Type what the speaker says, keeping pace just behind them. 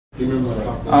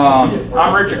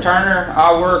I'm Richard Turner.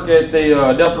 I work at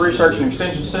the Delta Research and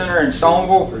Extension Center in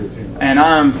Stoneville, and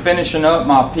I'm finishing up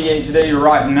my PhD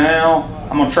right now.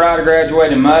 I'm going to try to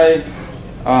graduate in May.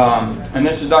 And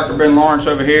this is Dr. Ben Lawrence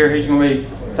over here. He's going to be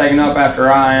taking up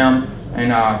after I am,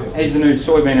 and he's the new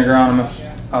soybean agronomist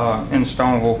in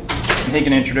Stoneville. And he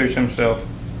can introduce himself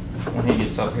when he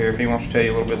gets up here if he wants to tell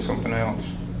you a little bit of something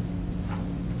else.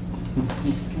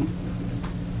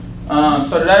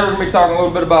 So today we're going to be talking a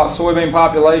little bit about soybean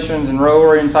populations and row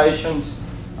orientations.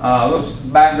 A little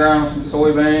background on some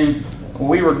soybean.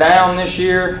 We were down this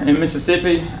year in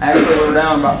Mississippi. Actually, we were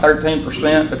down about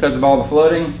 13% because of all the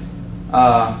flooding.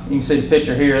 You can see the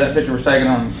picture here. That picture was taken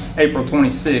on April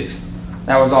 26th.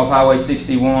 That was off Highway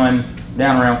 61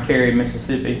 down around Cary,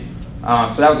 Mississippi.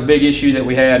 So that was a big issue that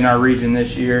we had in our region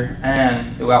this year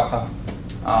and throughout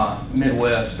the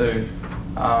Midwest too.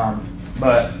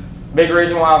 But big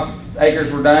reason why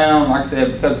acres were down, like I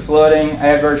said, because of flooding,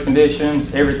 adverse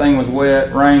conditions, everything was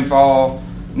wet, rainfall,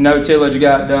 no tillage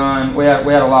got done. We had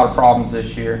a lot of problems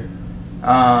this year.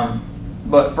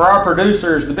 But for our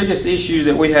producers, the biggest issue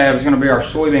that we have is going to be our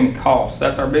soybean costs.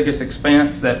 That's our biggest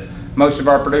expense that most of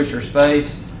our producers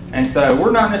face. And so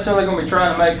we're not necessarily going to be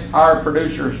trying to make our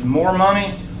producers more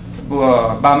money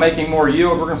by making more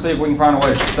yield. We're going to see if we can find a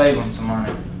way to save them some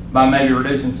money by maybe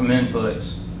reducing some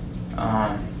inputs.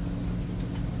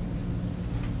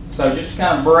 So just to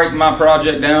kind of break my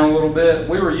project down a little bit,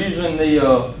 we were using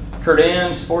the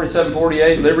Credenz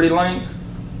 4748 Liberty Link.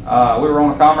 We were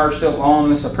on a commerce silk loam.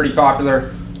 This is a pretty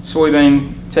popular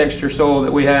soybean texture soil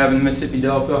that we have in the Mississippi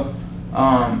Delta.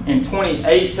 In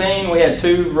 2018, we had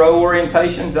 2 row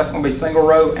orientations. That's going to be single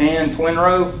row and twin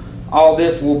row. All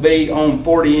this will be on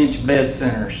 40-inch bed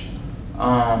centers.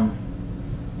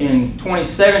 In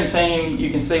 2017, you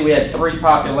can see we had 3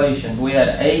 populations. We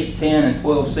had 8, 10, and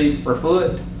 12 seeds per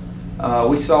foot.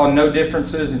 We saw no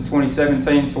differences in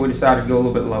 2017, so we decided to go a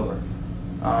little bit lower.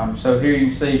 So here you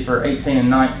can see for 18 and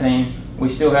 19, we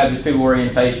still had the 2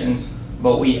 orientations,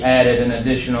 but we added an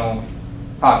additional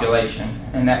population,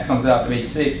 and that comes out to be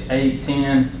 6, 8,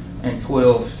 10, and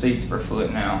 12 seeds per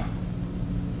foot now.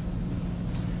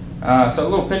 So a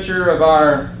little picture of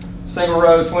our single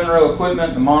row, twin row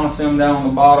equipment. The monosim down on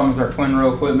the bottom is our twin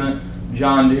row equipment.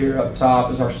 John Deere up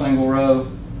top is our single row.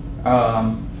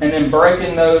 And then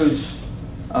breaking those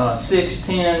 6,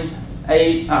 10,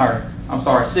 8,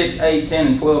 6, 8, 10,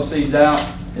 and 12 seeds out,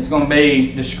 it's going to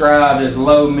be described as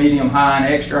low, medium, high,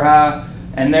 and extra high.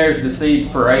 And there's the seeds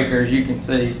per acre, as you can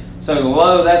see. So the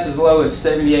low, that's as low as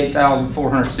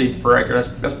 78,400 seeds per acre.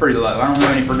 That's pretty low. I don't know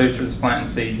any producers planting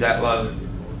seeds that low.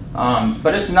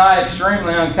 But it's not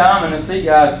extremely uncommon to see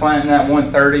guys planting that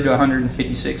 130 to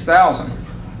 156,000.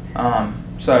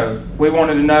 So we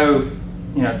wanted to know,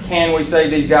 can we save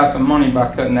these guys some money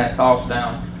by cutting that cost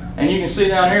down? And you can see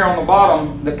down here on the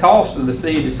bottom the cost of the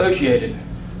seed associated.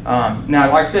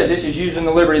 Now, like I said, this is using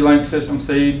the Liberty Link system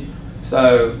seed.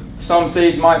 So some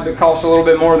seeds might cost a little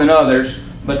bit more than others,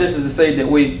 but this is the seed that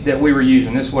we were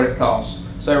using. This is what it costs.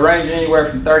 So ranging anywhere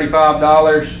from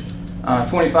 $35,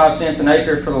 25 cents an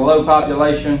acre for the low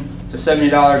population to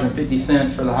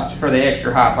 $70.50 for the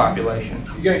extra high population.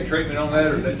 You got any treatment on that,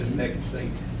 or is that just naked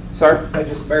seed? Sir? That's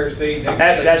just bare seed?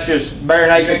 That's just bare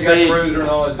naked seed. And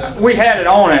all that. We had it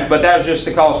on it, but that was just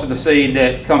the cost of the seed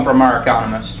that come from our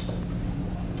economists.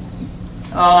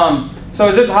 So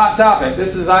is this a hot topic?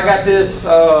 I got this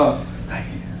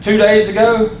 2 days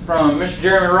ago from Mr.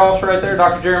 Jeremy Ross right there,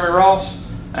 Dr. Jeremy Ross.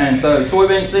 And so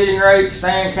soybean seeding rates,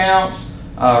 stand counts,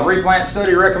 replant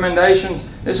study recommendations.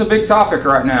 This is a big topic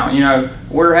right now.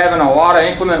 We're having a lot of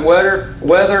inclement weather.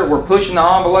 We're pushing the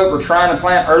envelope. We're trying to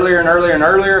plant earlier and earlier and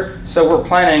earlier. So we're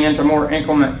planting into more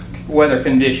inclement weather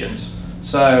conditions.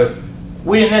 So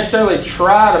we didn't necessarily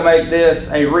try to make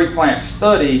this a replant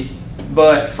study,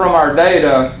 but from our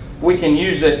data, we can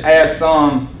use it as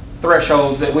some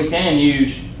thresholds that we can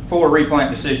use for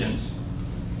replant decisions.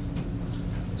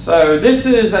 So this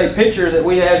is a picture that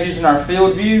we have using our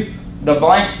field view. The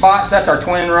blank spots, that's our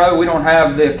twin row. We don't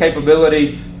have the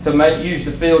capability to use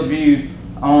the field view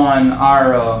on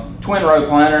our twin row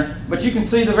planter, but you can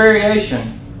see the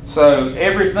variation. So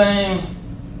everything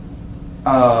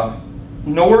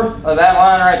north of that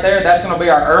line right there, that's going to be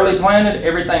our early planted.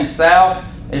 Everything south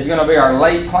is going to be our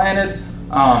late planted.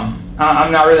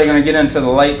 I'm not really going to get into the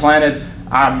late planted.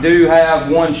 I do have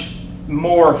one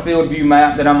more field view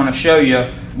map that I'm going to show you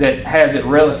that has it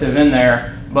relative in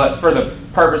there, but for the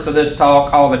purpose of this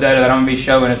talk, all the data that I'm going to be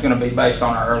showing is going to be based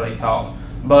on our early talk.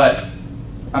 But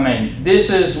I mean, this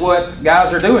is what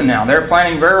guys are doing now. They're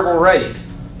planting variable rate.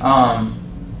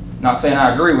 Not saying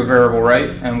I agree with variable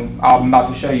rate, and I'm about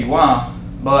to show you why.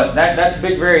 But that's a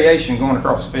big variation going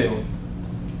across the field.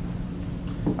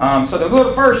 So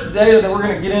the first data that we're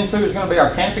going to get into is going to be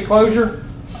our canopy closure.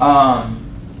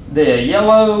 The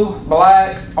yellow,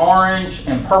 black, orange,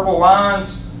 and purple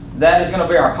lines, that is going to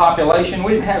be our population.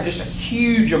 We didn't have just a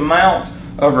huge amount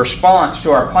of response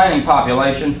to our planting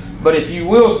population, but if you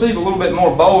will see the little bit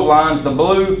more bold lines, the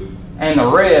blue and the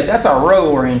red, that's our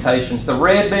row orientations. The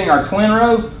red being our twin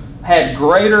row had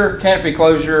greater canopy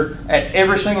closure at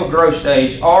every single growth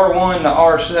stage, R1 to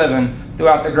R7,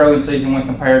 throughout the growing season when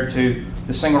compared to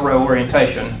the single row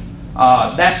orientation.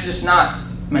 That's just not, I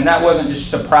mean, that wasn't just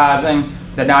surprising.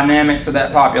 The dynamics of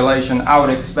that population, I would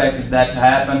expect that to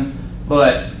happen,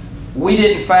 but we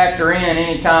didn't factor in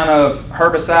any kind of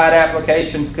herbicide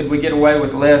applications. Could we get away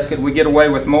with less? Could we get away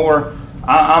with more?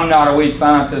 I'm not a weed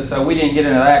scientist, so we didn't get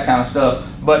into that kind of stuff.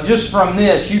 But just from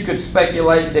this, you could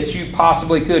speculate that you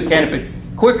possibly could canopy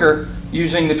quicker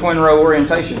using the twin row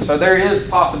orientation. So there is a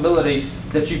possibility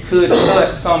that you could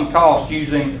cut some cost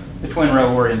using the twin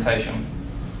row orientation.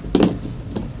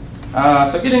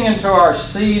 So getting into our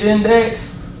seed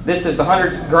index, this is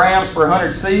 100 grams per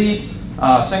 100 seed,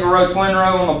 single row, twin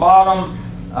row on the bottom.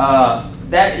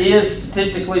 That is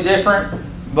statistically different,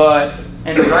 but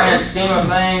in the grand scheme of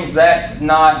things, that's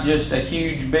not just a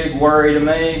huge big worry to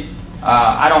me.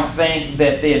 I don't think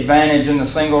that the advantage in the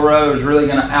single row is really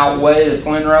going to outweigh the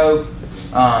twin row,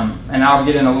 and I'll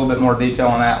get into a little bit more detail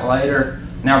on that later.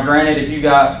 Now granted, if you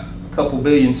got a couple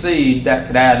billion seed, that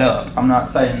could add up. I'm not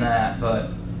saying that, but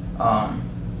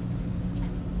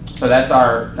so that's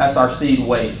our seed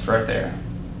weights right there.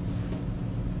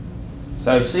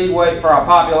 So seed weight for our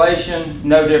population,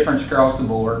 no difference across the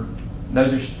board.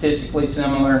 Those are statistically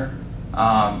similar.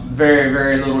 Very,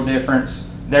 very little difference.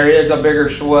 There is a bigger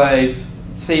sway.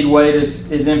 Seed weight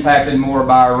is impacted more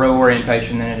by our row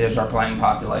orientation than it is our planting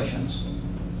populations.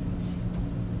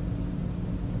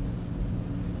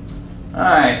 All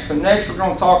right, so next we're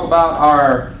going to talk about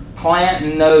our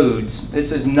plant nodes.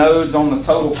 This is nodes on the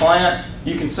total plant.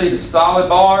 You can see the solid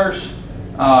bars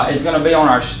is going to be on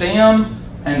our stem,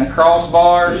 and the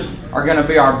crossbars are going to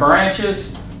be our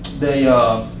branches.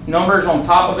 The numbers on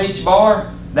top of each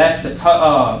bar, that's the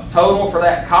total for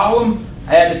that column.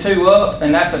 Add the two up,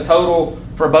 and that's a total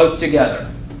for both together.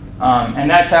 And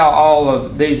that's how all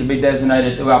of these will be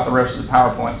designated throughout the rest of the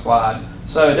PowerPoint slide.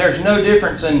 So there's no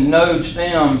difference in node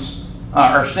stems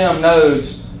or stem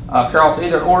nodes across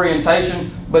either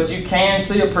orientation, but you can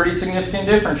see a pretty significant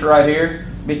difference right here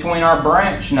between our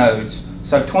branch nodes.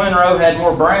 So twin row had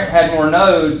more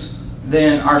nodes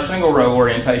than our single row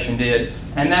orientation did,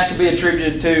 and that could be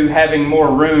attributed to having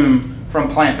more room from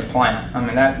plant to plant. I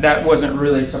mean, that wasn't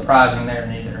really surprising there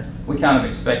neither. We kind of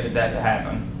expected that to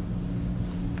happen.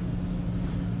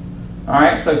 All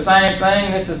right, so same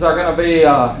thing. This is going to be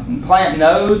plant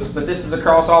nodes, but this is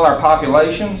across all our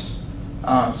populations.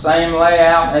 Same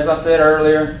layout as I said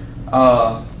earlier.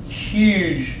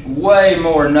 Huge, way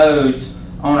more nodes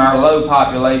on our low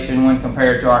population when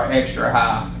compared to our extra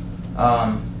high.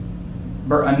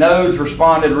 Nodes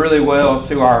responded really well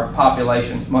to our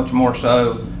populations, much more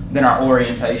so than our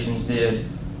orientations did.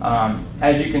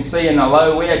 As you can see in the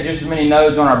low, we had just as many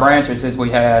nodes on our branches as we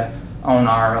had on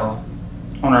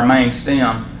our main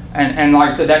stem. And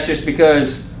like I said, that's just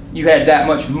because you had that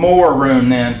much more room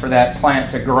then for that plant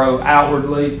to grow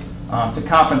outwardly to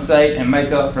compensate and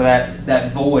make up for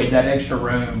that void, that extra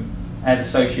room as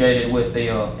associated with the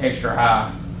extra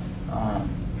high.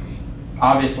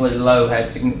 Obviously low had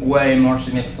way more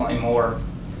significantly more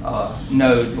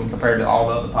nodes when compared to all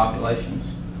the other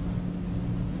populations.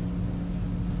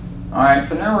 All right,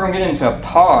 so now we're going to get into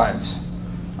pods.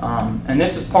 And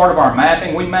this is part of our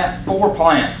mapping. We mapped 4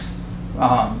 plants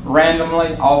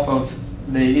randomly off of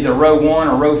either row 1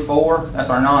 or row 4. That's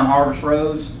our non-harvest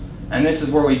rows. And this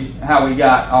is how we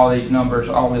got all these numbers,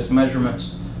 all these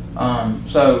measurements.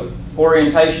 So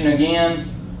orientation again,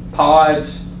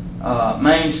 pods,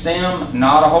 main stem,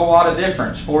 not a whole lot of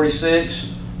difference.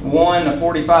 46.1 to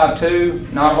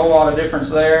 45.2, not a whole lot of difference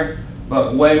there,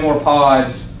 but way more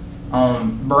pods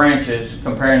on branches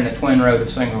comparing the twin row to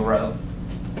single row.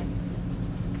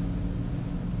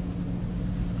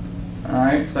 All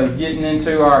right, so getting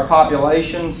into our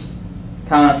populations,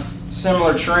 kind of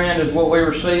similar trend as what we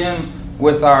were seeing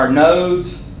with our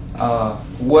nodes.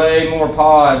 Way more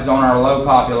pods on our low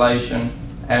population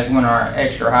as when our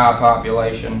extra high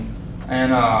population.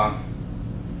 And I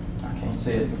can't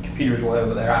see it, the computer's way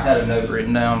over there. I had a note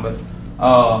written down, but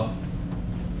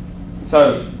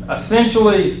so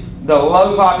essentially the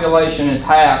low population is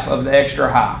half of the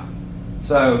extra high.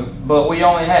 So, but we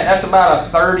only had, that's about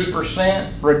a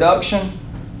 30% reduction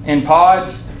in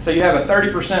pods. So you have a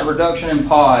 30% reduction in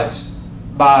pods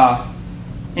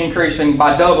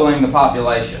by doubling the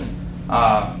population.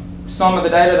 Some of the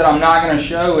data that I'm not going to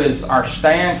show is our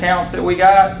stand counts that we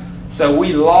got. So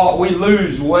we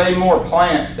lose way more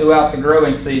plants throughout the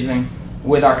growing season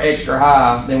with our extra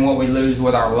high than what we lose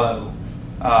with our low.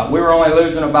 We were only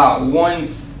losing about one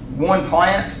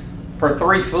plant per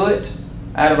 3 foot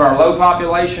out of our low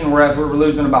population, whereas we were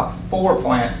losing about 4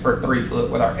 plants per 3 foot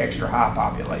with our extra high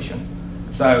population.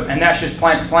 So, and that's just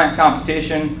plant to plant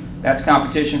competition. That's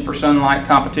competition for sunlight,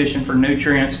 competition for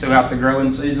nutrients throughout the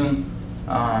growing season.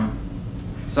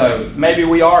 So maybe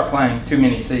we are planting too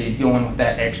many seed going with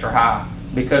that extra high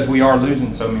because we are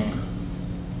losing so many.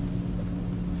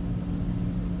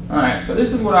 All right, so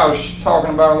this is what I was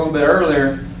talking about a little bit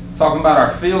earlier, talking about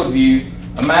our field view.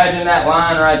 Imagine that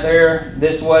line right there,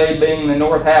 this way being the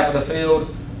north half of the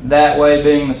field, that way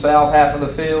being the south half of the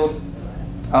field.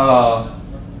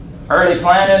 Early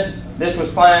planted, this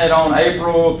was planted on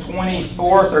April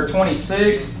 24th or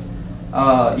 26th.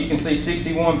 You can see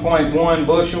 61.1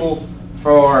 bushel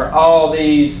for all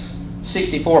these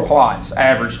 64 plots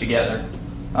averaged together.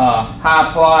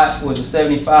 High plot was a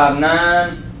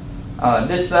 75.9.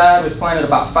 This side was planted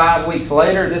about 5 weeks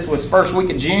later. This was first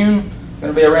week of June.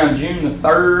 Going to be around June the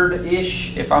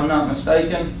 3rd-ish, if I'm not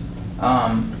mistaken.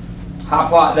 High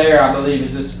plot there, I believe,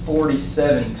 is this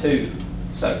 47.2.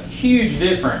 So huge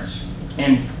difference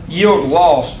in yield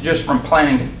loss just from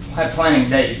planting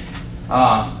date.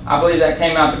 I believe that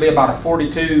came out to be about a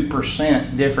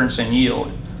 42% difference in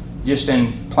yield just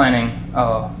in planting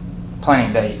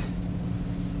date.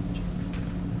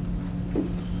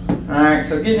 All right,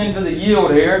 so getting into the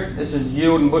yield here, this is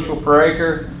yield in bushel per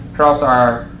acre across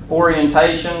our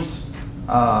orientations.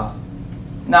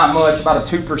 Not much,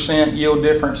 about a 2% yield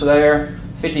difference there.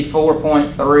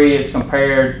 54.3 is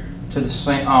compared to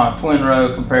the twin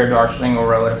row compared to our single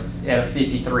row at a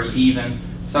 53 even.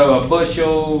 So a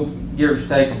bushel, give or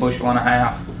take a bushel and a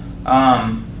half.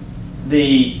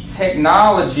 The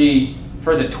technology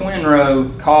for the twin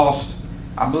row cost,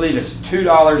 I believe it's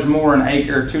 $2 more an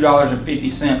acre,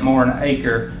 $2.50 more an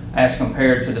acre as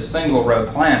compared to the single row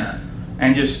planter.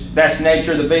 And just, that's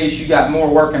nature of the beast. You got more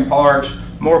working parts,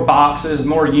 more boxes,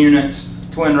 more units.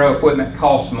 Twin row equipment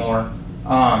costs more.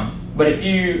 But if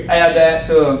you add that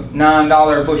to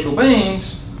 $9 bushel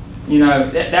beans, you know,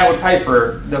 that would pay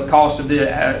for the cost of the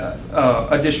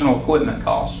additional equipment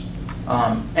cost.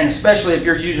 And especially if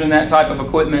you're using that type of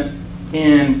equipment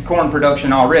in corn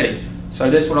production already. So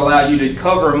this would allow you to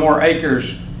cover more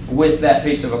acres with that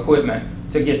piece of equipment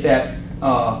to get that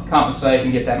compensate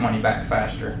and get that money back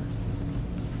faster.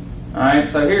 All right,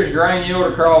 so here's grain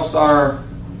yield across our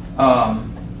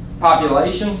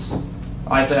populations.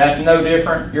 Like I said, that's no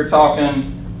different. You're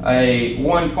talking a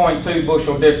 1.2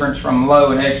 bushel difference from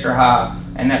low and extra high,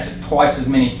 and that's twice as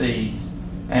many seeds.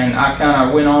 And I kind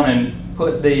of went on and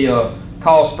put the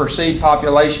cost per seed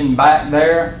population back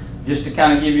there just to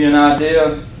kind of give you an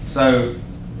idea. So,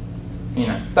 you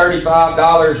know,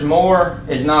 $35 more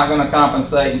is not going to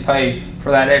compensate and pay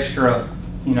for that extra,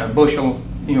 you know, bushel,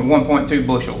 you know, 1.2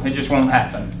 bushel. It just won't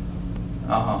happen.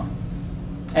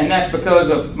 And that's because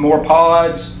of more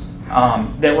pods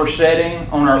that we're setting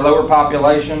on our lower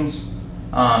populations.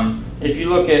 If you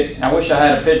look at, I wish I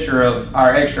had a picture of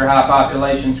our extra high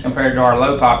populations compared to our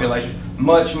low population.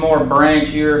 Much more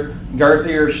branchier,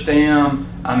 girthier stem.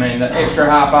 I mean, the extra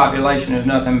high population is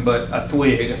nothing but a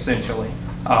twig, essentially.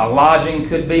 Lodging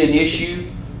could be an issue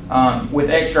with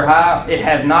extra high. It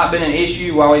has not been an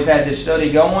issue while we've had this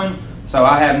study going, so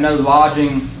I have no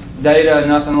lodging data,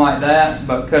 nothing like that,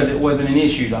 but because it wasn't an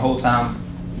issue the whole time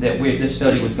that this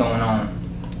study was going on.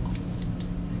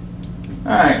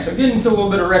 All right, so getting into a little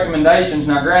bit of recommendations.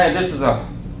 Now, granted, this is a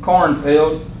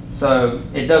cornfield, so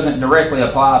it doesn't directly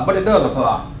apply, but it does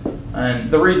apply.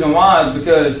 And the reason why is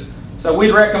because, so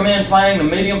we'd recommend planting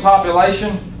the medium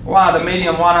population. Why the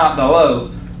medium, why not the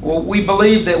low? Well, we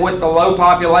believe that with the low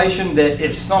population, that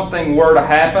if something were to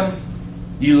happen,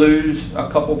 you lose a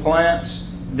couple plants,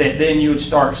 that then you would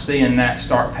start seeing that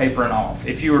start tapering off.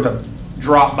 If you were to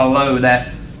drop below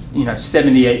that, you know,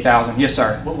 78,000. Yes,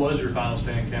 sir. What was your final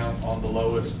stand count on the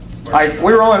lowest?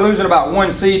 We were only losing about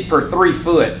 1 seed per 3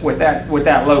 foot with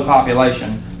that low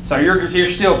population. So you're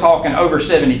still talking over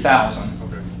 70,000.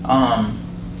 Okay.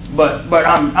 But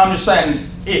I'm just saying,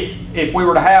 if we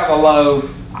were to have a low,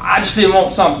 I just didn't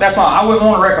want something. That's why I wouldn't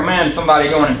want to recommend somebody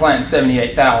going and planting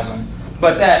 78,000.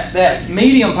 But that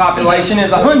medium population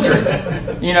is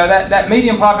 100. You know, that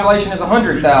medium population is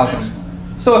 100,000.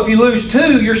 So if you lose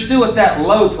 2, you're still at that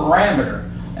low parameter.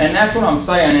 And that's what I'm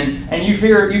saying. And you've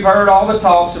heard all the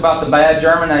talks about the bad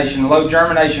germination, low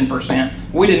germination percent.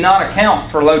 We did not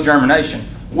account for low germination.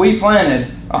 we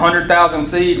planted 100,000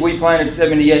 seed, we planted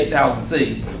 78,000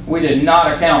 seed. We did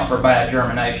not account for bad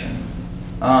germination.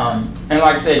 And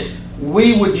like I said,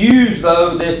 we would use,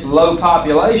 though, this low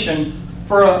population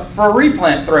for a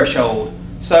replant threshold.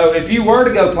 So if you were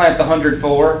to go plant the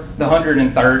 104, the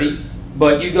 130,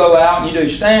 but you go out and you do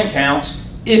stand counts,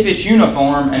 if it's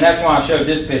uniform, and that's why I showed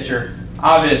this picture,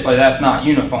 obviously that's not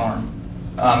uniform.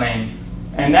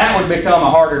 And that would become a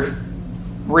harder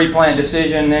replant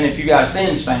decision than if you got a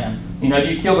thin stand. You know,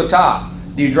 do you kill the top?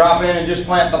 Do you drop in and just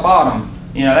plant the bottom?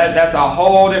 You know, that's a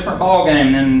whole different ball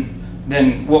game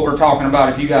than what we're talking about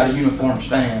if you got a uniform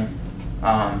stand.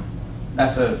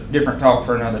 That's a different talk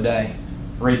for another day,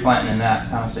 replanting in that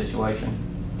kind of situation.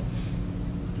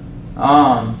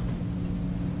 By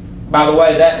the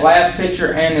way, that last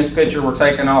picture and this picture were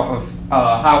taken off of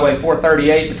Highway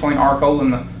 438 between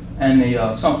Arcola and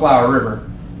the Sunflower River.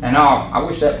 And I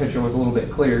wish that picture was a little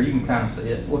bit clearer. You can kind of see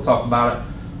it. We'll talk about it.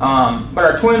 But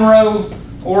our twin row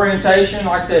orientation,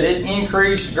 like I said, it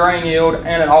increased grain yield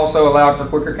and it also allowed for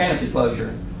quicker canopy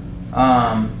closure.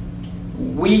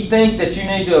 We think that you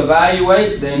need to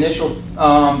evaluate the initial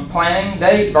planting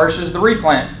date versus the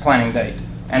replant planting date.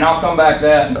 And I'll come back to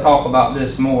that and talk about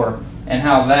this more and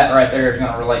how that right there is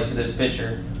going to relate to this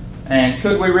picture. And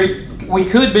we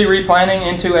could be replanting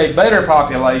into a better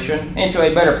population, into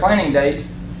a better planting date,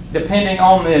 depending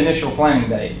on the initial planting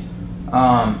date.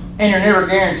 And you're never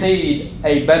guaranteed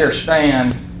a better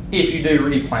stand if you do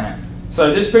replant.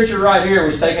 So this picture right here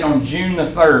was taken on June the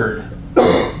 3rd.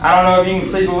 I don't know if you can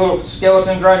see the little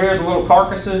skeletons right here, the little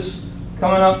carcasses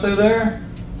coming up through there.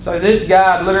 So this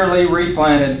guy literally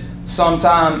replanted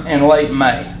sometime in late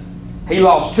May. He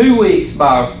lost 2 weeks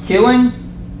by killing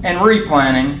and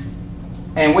replanting,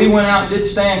 and we went out and did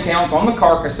stand counts on the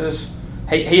carcasses.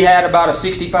 He had about a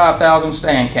 65,000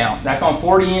 stand count. That's on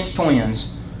 40-inch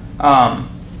twins.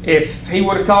 If he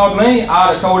would have called me,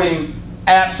 I'd have told him,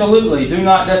 absolutely, do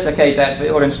not desiccate that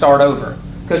field and start over.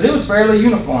 Because it was fairly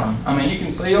uniform. I mean, you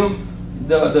can see them,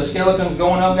 the skeletons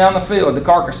going up and down the field, the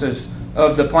carcasses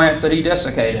of the plants that he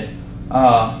desiccated.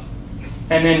 And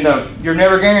then you're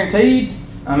never guaranteed.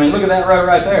 I mean, look at that row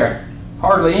right there.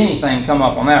 Hardly anything come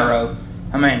up on that row.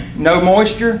 I mean, no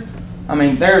moisture. I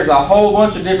mean, there's a whole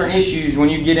bunch of different issues when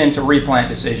you get into replant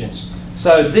decisions.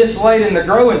 So this late in the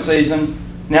growing season,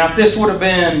 now if this would have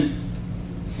been,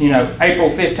 you know, April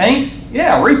 15th,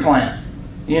 yeah, replant.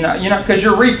 You know, because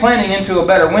you're replanting into a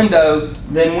better window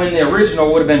than when the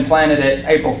original would have been planted at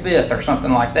April 5th or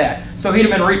something like that. So he'd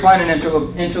have been replanting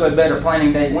into a better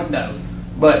planting date window.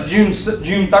 But June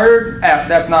 3rd,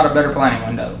 that's not a better planting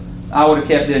window. I would have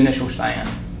kept the initial stand.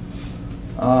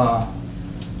 All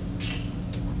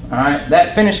right,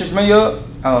 that finishes me up.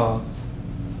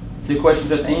 Two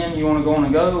questions at the end. You want to go on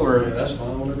and go, or? Yeah, that's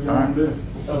fine. Whatever you want to do.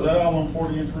 Was that all on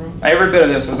 40-inch rows? Every bit of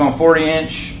this was on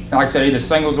 40-inch. Like I said, either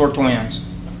singles or twins.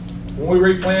 When we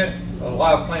replant, a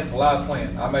live plant's a live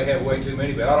plant. I may have way too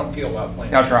many, but I don't kill live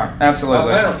plants. That's right.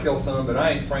 Absolutely. I don't kill some, but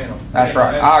I ain't spraying them. That's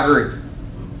right. I agree.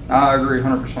 I agree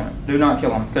 100%. Do not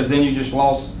kill them, because then you just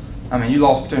lost, I mean, you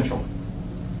lost potential.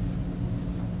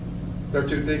 They're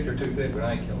too thick, but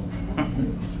I ain't killing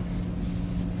them.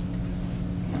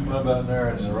 What about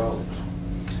narrowing the rows?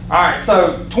 All right,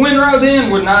 so twin row then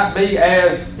would not be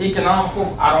as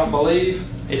economical, I don't believe,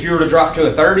 if you were to drop to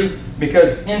a 30,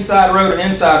 because inside row to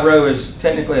inside row is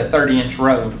technically a 30-inch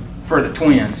row for the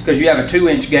twins, because you have a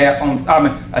 2-inch gap on,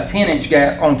 a 10-inch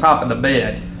gap on top of the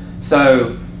bed.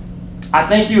 So I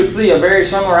think you would see a very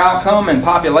similar outcome in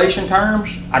population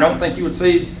terms. I don't think you would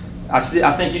see, I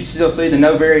think you'd still see the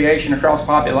no variation across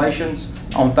populations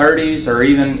on 30s, or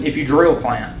even if you drill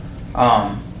plant.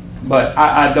 But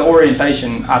the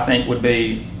orientation, I think, would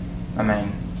be, I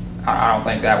mean, I don't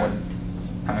think that would,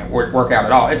 I mean, work out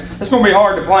at all. It's going to be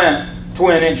hard to plant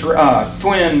twin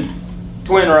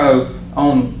row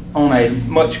on a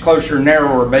much closer,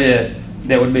 narrower bed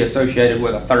that would be associated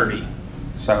with a 30.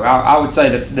 So I would say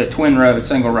that the twin row and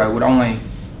single row would only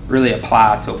really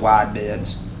apply to wide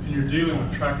beds. And you're dealing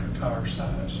with tractor tire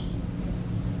size.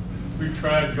 We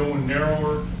tried going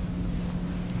narrower.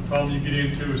 The problem you get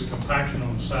into is compaction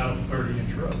on the side of a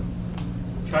 30-inch row.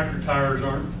 Tractor tires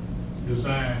aren't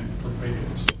designed for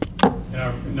beds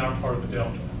in our part of the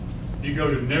delta. You go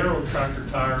to narrow tractor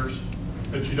tires,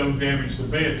 but you don't damage the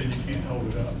bed, then you can't hold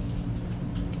it up.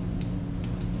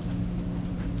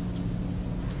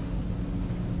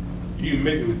 You can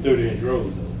make it with 30-inch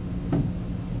rows, though.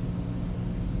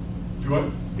 Do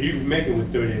what? You can make it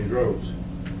with 30-inch rows.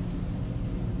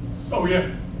 Oh,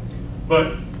 yeah.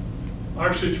 But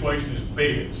our situation is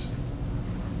beds.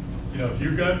 You know, if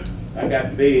you got... I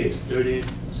got beds, 30-inch,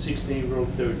 16 row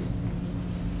 30.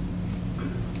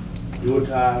 dual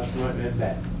tires, front and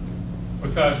back. What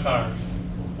size tires?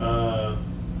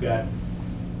 Got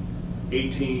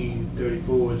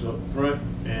 1834s up front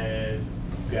and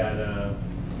got a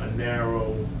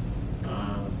narrow,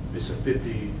 it's a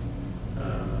 50,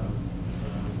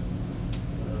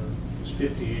 it's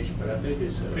 50 inch, but I think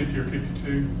it's a 50 or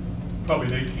 52? Probably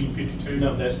an 1852.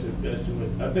 no, that's the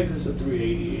one. I think it's a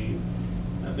 388.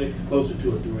 I think it's closer to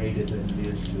a 380 than it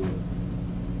is to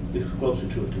it's closer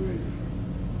to a 380.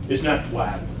 It's not the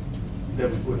wide one that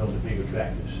we put on the bigger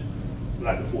tractors,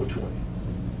 like a 420.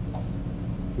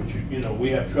 Which, you know, we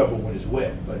have trouble when it's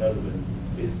wet, but other than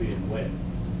it being wet,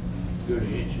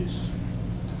 30 inches,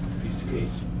 piece of case.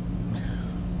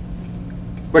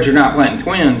 But you're not planting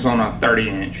twins on a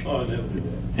 30-inch. Oh, I never do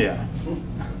that. Yeah.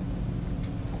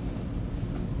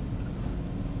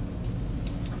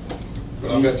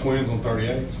 But I've got twins on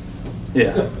 38s.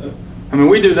 Yeah. I mean,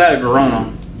 we do that at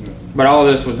Verona, but all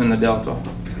this was in the Delta.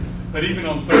 But even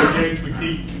on 38, we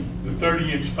keep the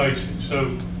 30-inch spacing. So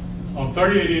on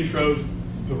 38-inch rows,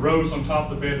 the rows on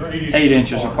top of the bed are 8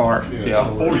 inches apart. Yeah, Yeah.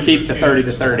 so We keep the 30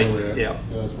 to 30. That's where we're at. Yeah.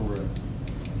 That's where we're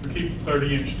at. We keep the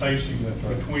 30-inch spacing That's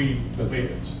right. between the That's right.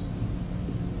 beds.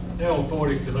 They're on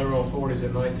 40 because they were on 40s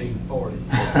in 1940.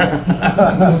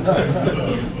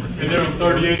 And they're on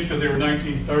 38s because they were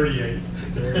 1938.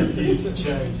 They refused to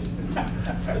change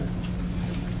it.